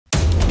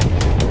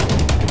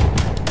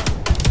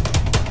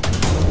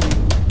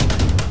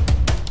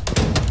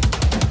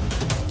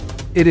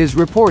It is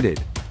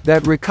reported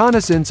that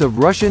reconnaissance of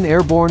Russian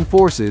airborne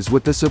forces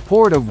with the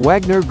support of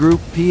Wagner Group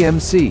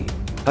PMC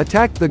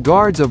attacked the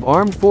guards of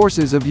armed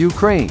forces of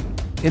Ukraine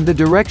in the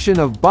direction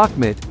of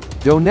Bakhmut,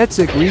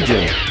 Donetsk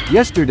region,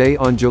 yesterday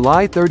on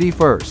July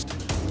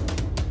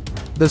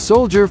 31st. The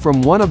soldier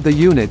from one of the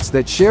units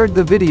that shared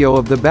the video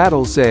of the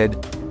battle said,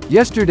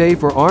 "Yesterday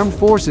for armed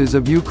forces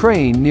of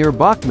Ukraine near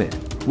Bakhmut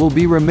will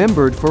be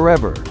remembered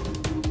forever."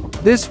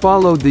 This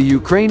followed the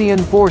Ukrainian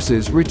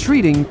forces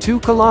retreating 2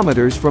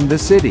 kilometers from the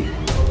city.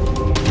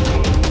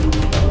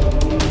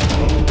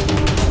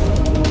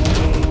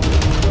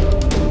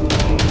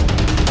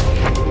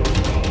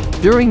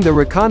 During the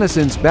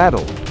reconnaissance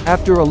battle,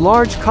 after a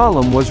large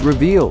column was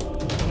revealed,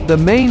 the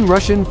main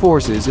Russian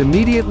forces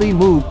immediately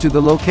moved to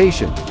the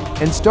location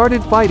and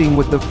started fighting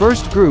with the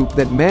first group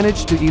that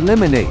managed to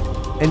eliminate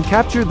and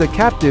capture the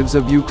captives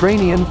of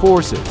Ukrainian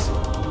forces.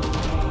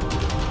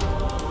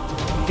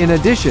 In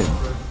addition,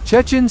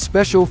 Chechen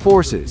Special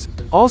Forces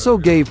also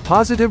gave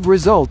positive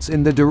results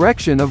in the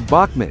direction of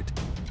Bakhmut.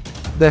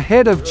 The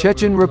head of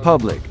Chechen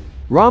Republic,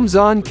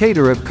 Ramzan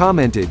Kadyrov,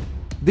 commented,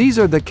 "These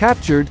are the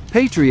captured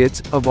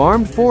patriots of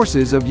armed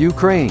forces of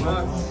Ukraine.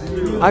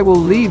 I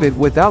will leave it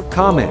without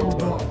comment.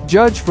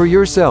 Judge for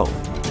yourself."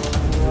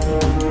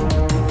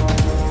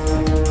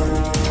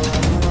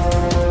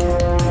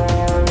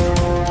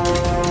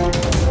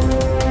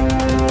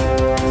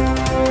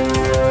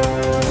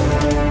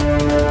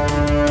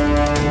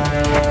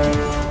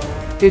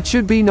 It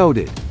should be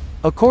noted,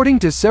 according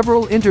to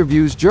several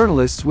interviews,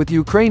 journalists with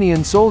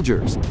Ukrainian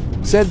soldiers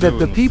said that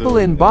the people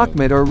in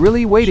Bakhmut are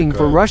really waiting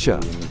for Russia.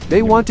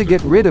 They want to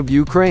get rid of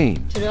Ukraine.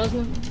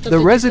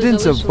 The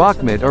residents of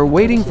Bakhmut are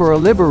waiting for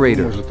a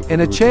liberator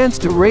and a chance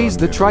to raise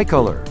the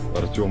tricolor.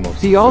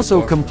 He also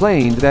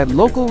complained that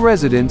local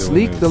residents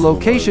leaked the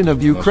location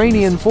of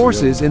Ukrainian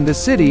forces in the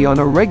city on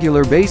a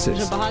regular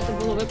basis.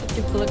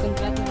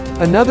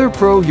 Another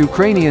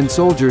pro-Ukrainian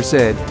soldier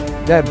said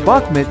that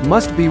Bakhmut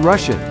must be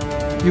Russian.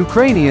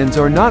 Ukrainians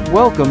are not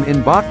welcome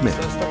in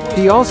Bakhmut.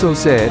 He also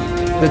said,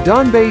 the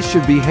Donbass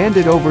should be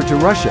handed over to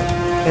Russia,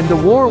 and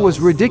the war was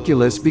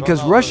ridiculous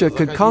because Russia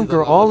could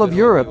conquer all of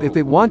Europe if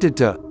it wanted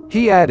to,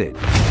 he added.